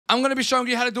I'm going to be showing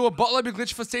you how to do a bot lobby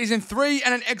glitch for Season 3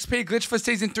 and an XP glitch for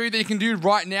Season 3 that you can do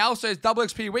right now. So it's double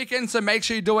XP weekend, so make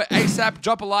sure you do it ASAP,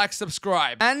 drop a like,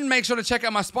 subscribe. And make sure to check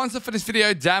out my sponsor for this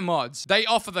video, Damn Mods. They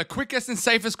offer the quickest and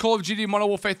safest Call of Duty Modern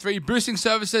Warfare 3 boosting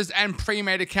services and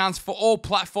pre-made accounts for all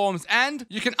platforms. And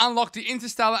you can unlock the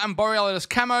Interstellar and Borealis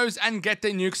camos and get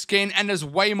their nuke skin. And there's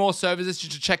way more services you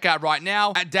should check out right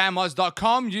now at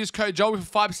damnmods.com. Use code Joey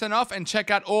for 5% off and check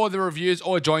out all the reviews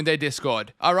or join their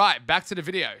Discord. All right, back to the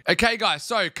video. Okay, guys,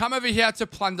 so come over here to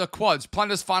Plunder Quads.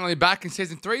 Plunder's finally back in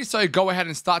Season 3, so go ahead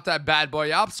and start that bad boy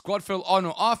up. Squad fill on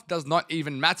or off does not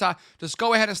even matter. Just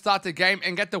go ahead and start the game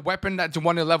and get the weapon that you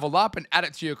want to level up and add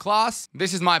it to your class.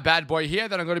 This is my bad boy here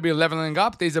that I'm going to be leveling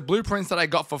up. These are blueprints that I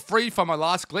got for free from my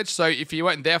last glitch, so if you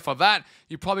weren't there for that,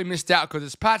 you probably missed out because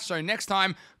it's patched. So next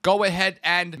time, go ahead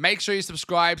and make sure you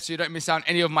subscribe so you don't miss out on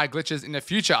any of my glitches in the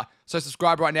future. So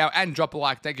subscribe right now and drop a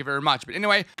like. Thank you very much. But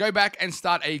anyway, go back and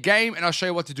start a game and I'll show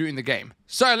you what to do in the game.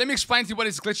 So let me explain to you what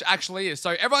this glitch actually is.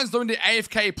 So everyone's doing the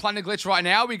AFK Plunder glitch right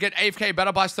now. We get AFK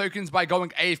Battle Pass tokens by going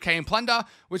AFK in Plunder,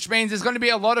 which means there's going to be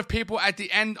a lot of people at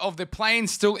the end of the plane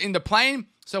still in the plane.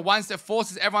 So once it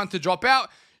forces everyone to drop out,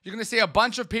 you're going to see a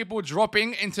bunch of people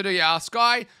dropping into the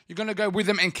sky. You're going to go with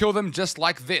them and kill them just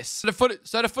like this. So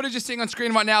the footage you're seeing on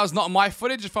screen right now is not my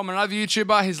footage. It's from another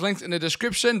YouTuber. His link's in the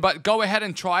description. But go ahead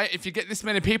and try it. If you get this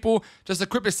many people, just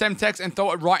equip a Semtex and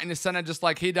throw it right in the center just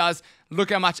like he does. Look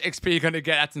how much XP you're going to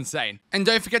get. That's insane. And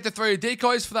don't forget to throw your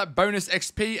decoys for that bonus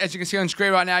XP. As you can see on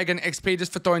screen right now, you're getting XP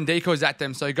just for throwing decoys at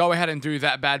them. So go ahead and do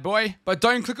that, bad boy. But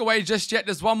don't click away just yet.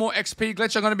 There's one more XP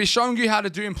glitch I'm going to be showing you how to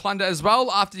do in Plunder as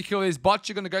well. After you kill these bots,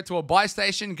 you're going to go to a buy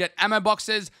station, get ammo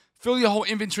boxes, fill your whole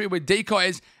inventory with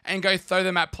decoys, and go throw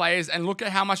them at players. And look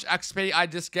at how much XP I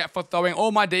just get for throwing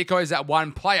all my decoys at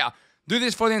one player. Do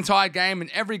this for the entire game. In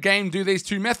every game, do these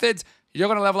two methods. You're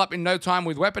going to level up in no time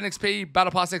with Weapon XP,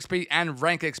 Battle Pass XP, and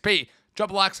Rank XP.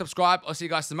 Drop a like, subscribe. I'll see you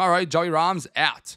guys tomorrow. Joey Rams out.